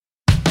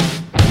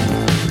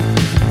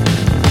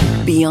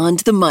Beyond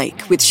the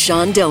Mic with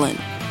Sean Dillon.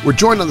 We're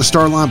joined on the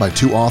star line by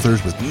two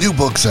authors with new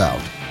books out.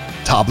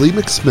 Tobley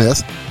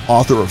McSmith,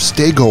 author of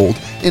Stay Gold,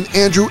 and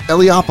Andrew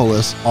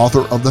Eliopoulos,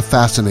 author of The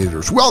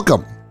Fascinators.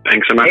 Welcome.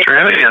 Thanks so much for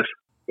having us.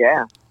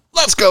 Yeah.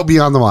 Let's go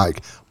Beyond the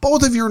Mic.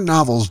 Both of your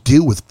novels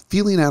deal with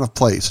feeling out of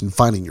place and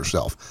finding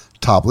yourself.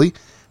 Tobley,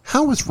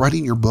 how has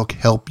writing your book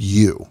helped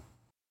you?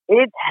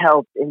 It's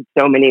helped in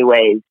so many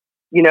ways.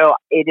 You know,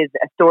 it is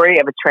a story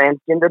of a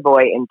transgender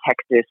boy in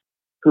Texas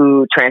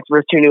who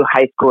transfers to a new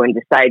high school and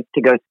decides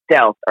to go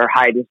stealth or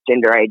hide his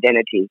gender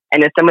identity.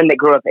 And as someone that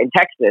grew up in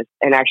Texas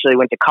and actually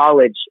went to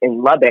college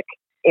in Lubbock,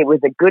 it was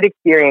a good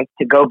experience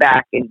to go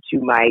back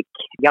into my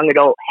young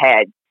adult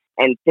head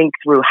and think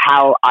through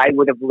how I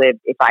would have lived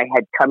if I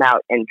had come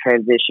out and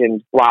transitioned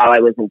while I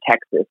was in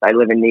Texas. I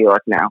live in New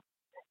York now.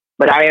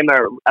 But I am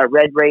a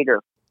Red Raider.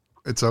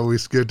 It's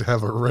always good to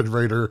have a Red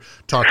Raider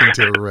talking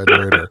to a Red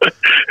Raider.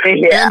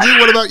 Yeah. Andrew,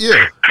 what about you?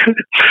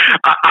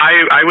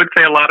 I would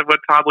say a lot of what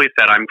Tobley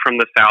said. I'm from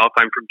the South.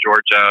 I'm from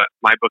Georgia.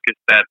 My book is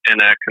set in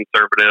a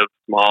conservative,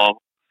 small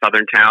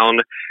southern town.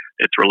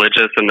 It's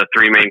religious, and the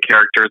three main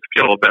characters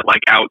feel a bit like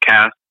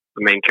outcasts.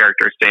 The main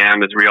character,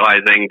 Sam, is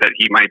realizing that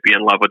he might be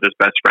in love with his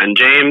best friend,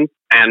 James.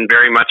 And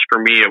very much for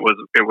me, it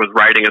was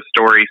writing a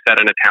story set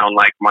in a town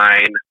like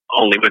mine,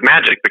 only with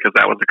magic, because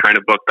that was the kind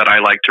of book that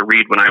I liked to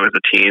read when I was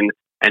a teen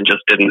and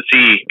just didn't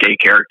see gay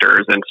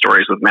characters and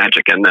stories with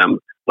magic in them,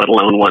 let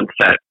alone one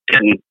set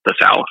in the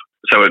South.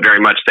 So it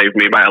very much saved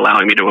me by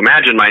allowing me to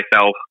imagine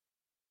myself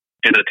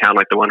in a town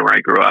like the one where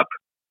I grew up,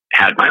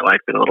 had my life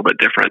been a little bit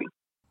different.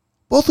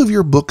 Both of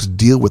your books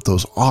deal with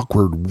those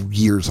awkward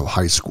years of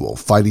high school,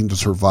 fighting to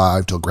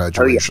survive till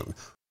graduation. Oh,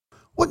 yeah.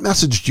 What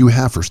message do you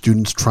have for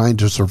students trying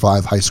to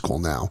survive high school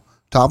now?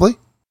 Tobley?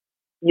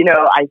 You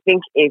know, I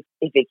think if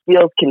it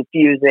feels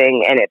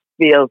confusing and it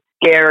feels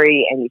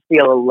scary and you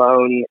feel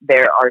alone,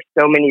 there are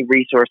so many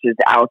resources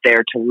out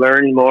there to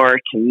learn more,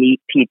 to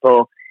meet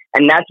people.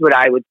 And that's what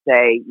I would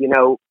say. You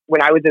know,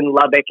 when I was in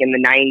Lubbock in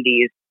the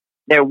 90s,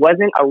 there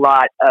wasn't a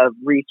lot of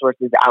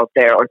resources out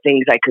there or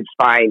things I could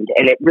find.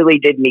 And it really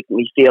did make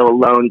me feel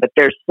alone. But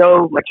there's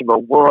so much of a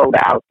world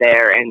out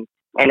there and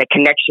a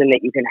connection that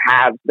you can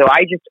have. So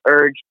I just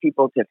urge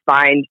people to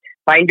find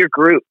your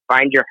group,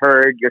 find your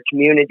herd, your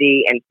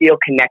community, and feel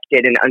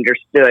connected and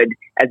understood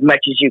as much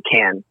as you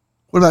can.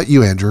 What about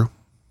you, Andrew?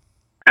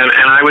 And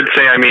I would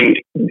say, I mean,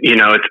 you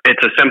know,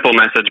 it's a simple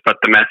message, but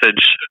the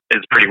message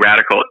is pretty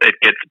radical. It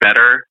gets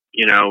better.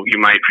 You know, you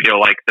might feel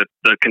like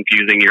the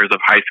confusing years of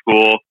high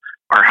school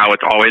are how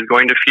it's always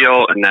going to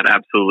feel, and that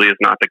absolutely is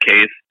not the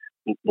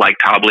case. Like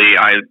Tobley,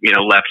 I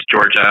left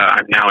Georgia.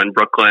 I'm now in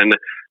Brooklyn.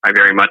 I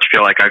very much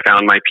feel like I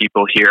found my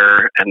people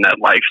here, and that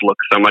life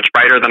looks so much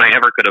brighter than I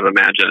ever could have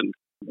imagined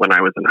when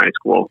I was in high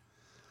school.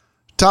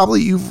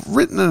 Tobley, you've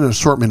written an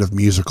assortment of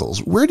musicals.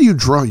 Where do you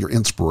draw your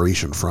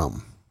inspiration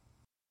from?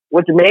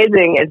 What's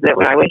amazing is that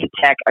when I went to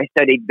Tech, I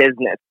studied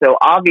business. So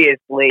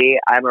obviously,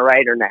 I'm a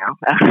writer now.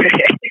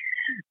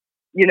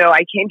 You know, I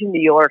came to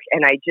New York,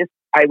 and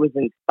I was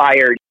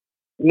inspired.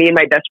 Me and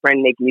my best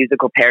friend make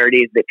musical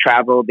parodies that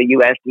travel the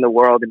U.S. and the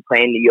world and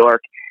play in New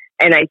York.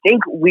 And I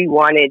think we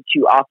wanted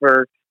to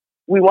offer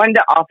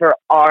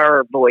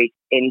our voice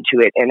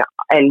into it and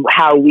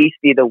how we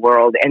see the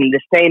world. And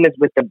the same as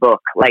with the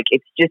book. Like,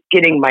 it's just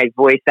getting my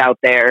voice out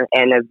there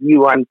and a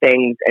view on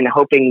things and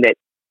hoping that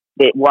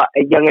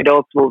young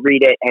adults will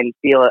read it and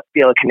feel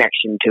a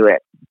connection to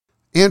it.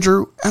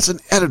 Andrew, as an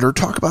editor,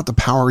 talk about the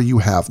power you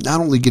have, not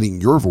only getting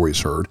your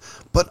voice heard,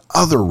 but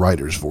other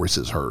writers'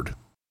 voices heard.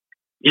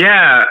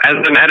 Yeah, as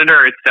an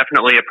editor, it's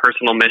definitely a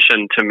personal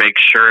mission to make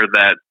sure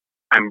that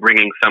I'm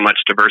bringing so much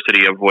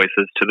diversity of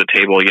voices to the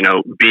table. You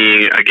know,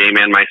 being a gay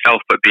man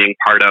myself, but being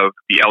part of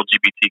the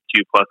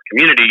LGBTQ plus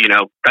community, you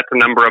know, that's a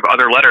number of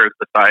other letters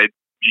besides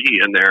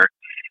G in there.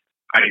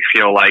 I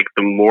feel like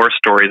the more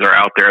stories are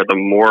out there, the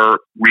more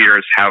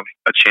readers have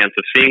a chance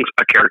of seeing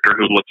a character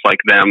who looks like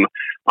them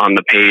on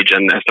the page.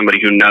 And as somebody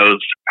who knows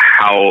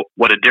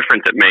what a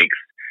difference it makes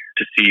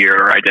to see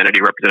your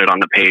identity represented on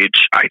the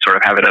page, I sort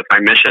of have it as my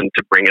mission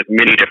to bring as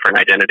many different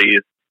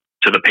identities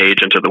to the page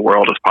and to the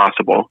world as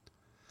possible.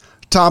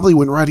 Tobley,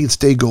 when writing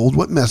Stay Gold,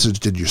 what message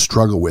did you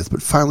struggle with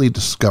but finally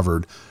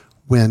discovered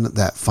when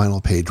that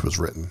final page was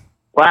written?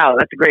 Wow,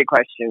 that's a great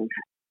question.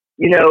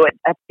 You know,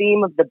 a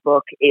theme of the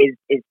book is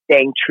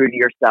staying true to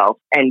yourself.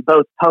 And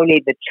both Pony,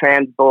 the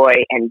trans boy,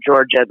 and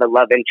Georgia, the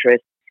love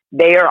interest,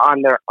 they are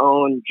on their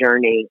own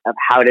journey of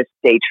how to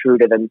stay true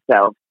to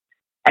themselves.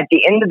 At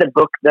the end of the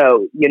book,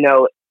 though, you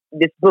know,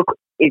 this book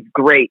is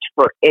great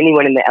for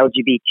anyone in the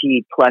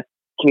LGBT plus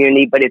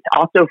community, but it's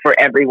also for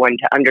everyone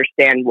to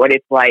understand what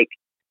it's like,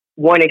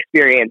 one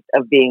experience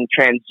of being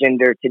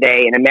transgender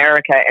today in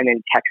America and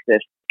in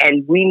Texas.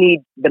 And we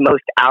need the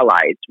most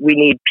allies. We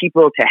need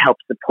people to help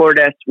support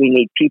us. We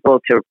need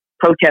people to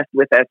protest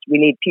with us. We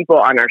need people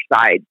on our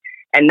side.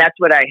 And that's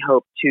what I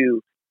hope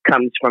to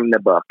comes from the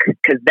book,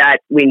 because that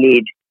we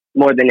need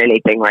more than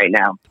anything right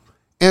now.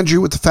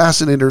 Andrew, with the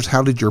Fascinators,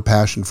 how did your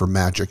passion for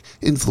magic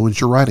influence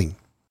your writing?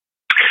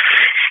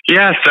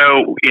 Yeah,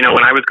 so,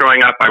 when I was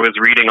growing up, I was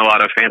reading a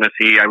lot of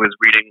fantasy. I was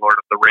reading Lord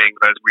of the Rings.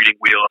 I was reading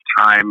Wheel of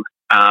Time.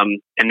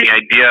 And the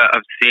idea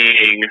of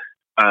seeing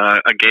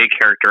a gay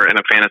character in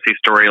a fantasy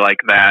story like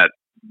that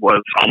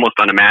was almost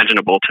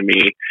unimaginable to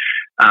me.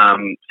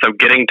 So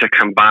getting to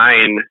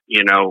combine,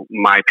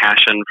 my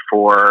passion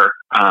for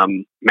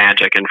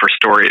magic and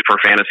for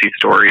fantasy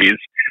stories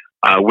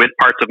with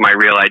parts of my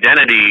real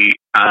identity,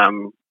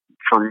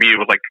 for me, it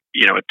was like,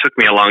 it took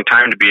me a long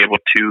time to be able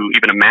to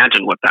even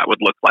imagine what that would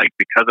look like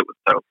because it was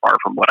so far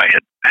from what I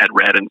had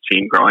read and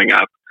seen growing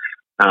up.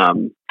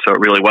 So it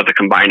really was a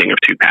combining of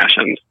two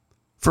passions.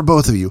 For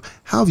both of you,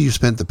 how have you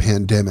spent the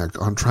pandemic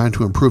on trying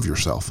to improve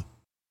yourself?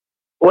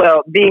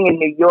 Well, being in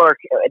New York,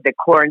 the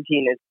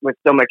quarantine was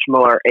so much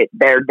more. It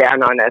bared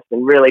down on us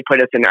and really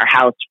put us in our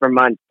house for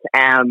months.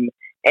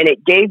 And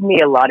it gave me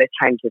a lot of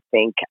time to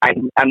think.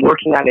 I'm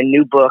working on a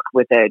new book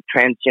with a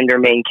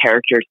transgender main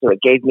character, so it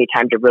gave me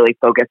time to really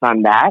focus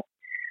on that.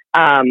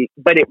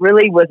 But it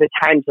really was a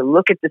time to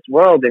look at this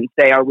world and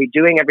say, are we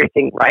doing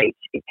everything right?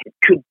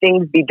 Could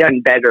things be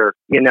done better,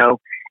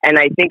 And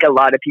I think a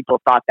lot of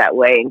people thought that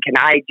way. And can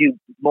I do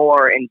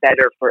more and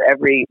better for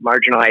every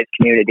marginalized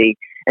community?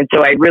 And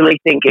so I really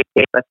think it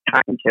gave us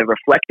time to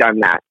reflect on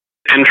that.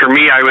 And for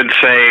me, I would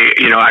say,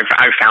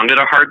 I've found it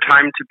a hard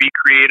time to be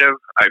creative.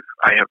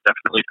 I have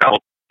definitely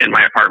felt in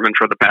my apartment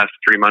for the past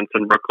 3 months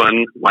in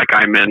Brooklyn like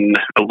I'm in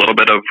a little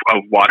bit of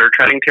water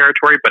treading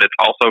territory, but it's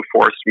also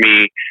forced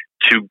me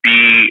to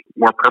be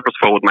more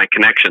purposeful with my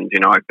connections.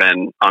 I've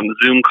been on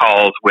Zoom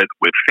calls with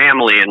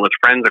family and with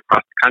friends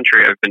across the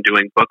country. I've been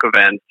doing book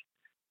events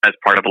as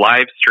part of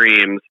live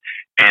streams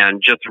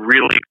and just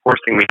really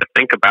forcing me to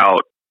think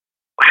about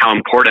how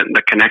important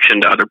the connection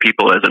to other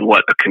people is and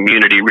what a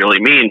community really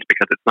means,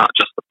 because it's not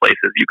just the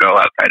places you go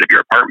outside of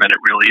your apartment. It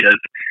really is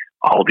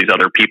all these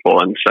other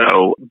people. And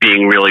so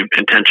being really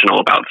intentional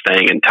about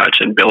staying in touch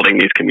and building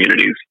these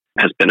communities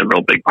has been a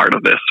real big part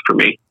of this for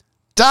me.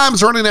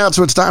 Time's running out,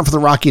 so it's time for the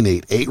Rocky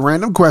Nate. 8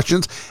 random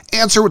questions.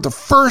 Answer with the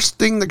first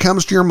thing that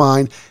comes to your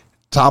mind.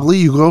 Tobley,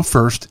 you go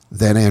first,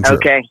 then Andrew.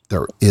 Okay.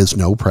 There is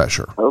no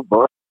pressure. Oh,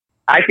 boy.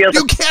 I feel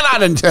you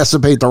cannot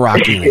anticipate the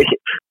Rocky Nate.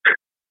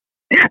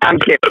 I'm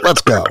kidding.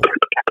 Let's go.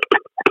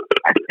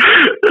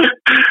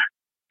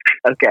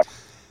 Okay.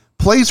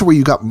 Place where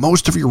you got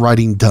most of your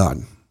writing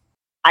done.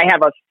 I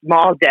have a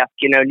small desk.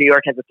 New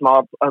York has a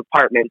small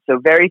apartment, so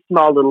very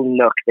small little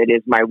nook that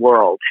is my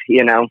world,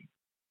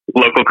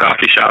 Local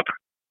coffee shop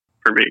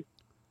for me.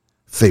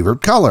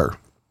 Favorite color?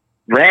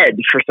 Red,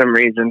 for some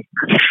reason.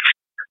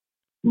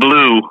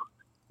 Blue.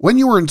 When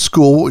you were in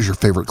school, what was your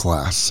favorite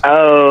class?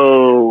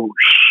 Oh,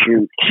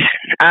 shoot.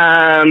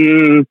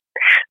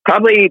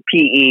 Probably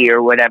PE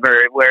or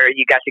whatever, where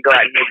you got to go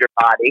out and move your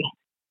body.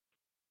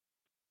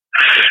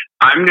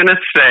 I'm going to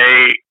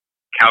say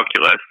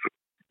calculus,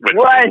 which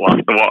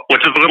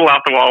is a little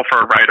off the wall for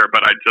a writer,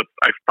 but I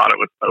thought it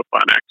was so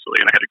fun, actually,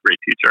 and I had a great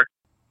teacher.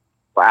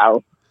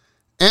 Wow.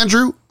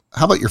 Andrew,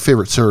 how about your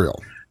favorite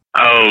cereal?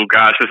 Oh,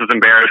 gosh, this is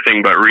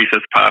embarrassing, but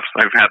Reese's Puffs.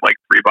 I've had like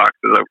 3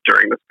 boxes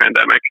during this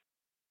pandemic.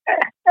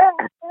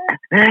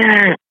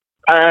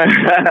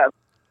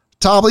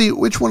 Tobley,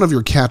 which one of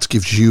your cats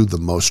gives you the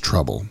most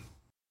trouble?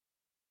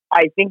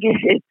 I think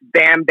it's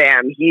Bam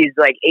Bam. He's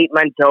like 8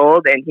 months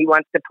old and he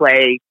wants to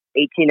play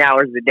 18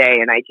 hours a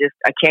day. And I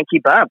can't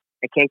keep up.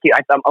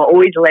 I'm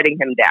always letting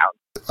him down.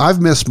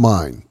 I've missed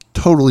mine.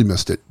 Totally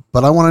missed it.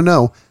 But I want to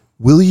know,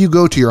 will you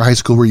go to your high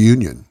school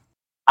reunion?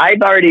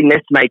 I've already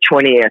missed my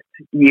 20th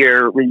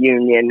year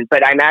reunion,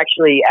 but I'm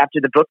actually, after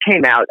the book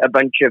came out, a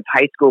bunch of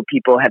high school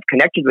people have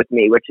connected with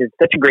me, which is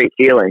such a great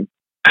feeling.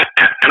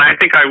 And I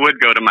think I would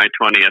go to my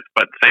 20th,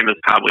 but same as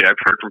Tobley, I've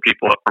heard from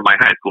people from my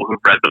high school who've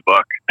read the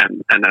book,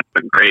 and that's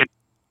been great.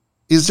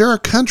 Is there a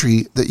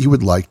country that you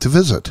would like to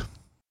visit?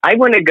 I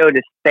want to go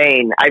to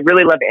Spain. I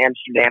really love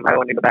Amsterdam. I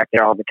want to go back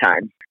there all the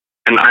time.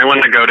 And I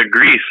want to go to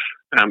Greece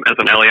as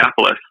an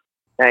Heliopolis.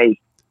 Nice.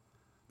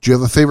 Do you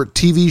have a favorite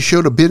TV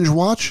show to binge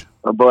watch?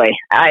 Oh, boy.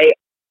 I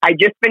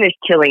just finished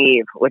Killing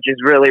Eve, which is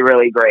really,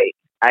 really great.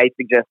 I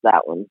suggest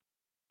that one.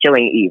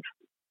 Killing Eve.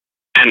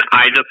 And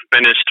I just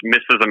finished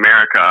Mrs.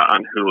 America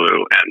on Hulu,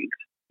 and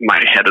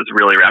my head is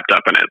really wrapped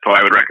up in it, so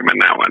I would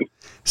recommend that one.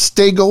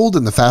 Stay Gold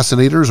and The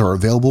Fascinators are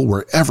available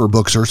wherever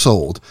books are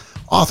sold.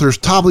 Authors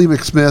Tobley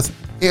McSmith,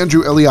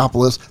 Andrew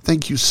Heliopolis,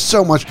 thank you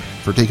so much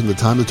for taking the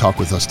time to talk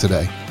with us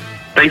today.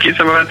 Thank you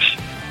so much.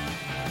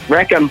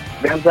 Wreck 'em.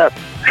 Thumbs up.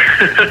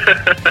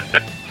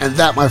 And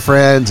that, my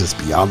friends, is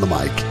Beyond the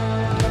Mic.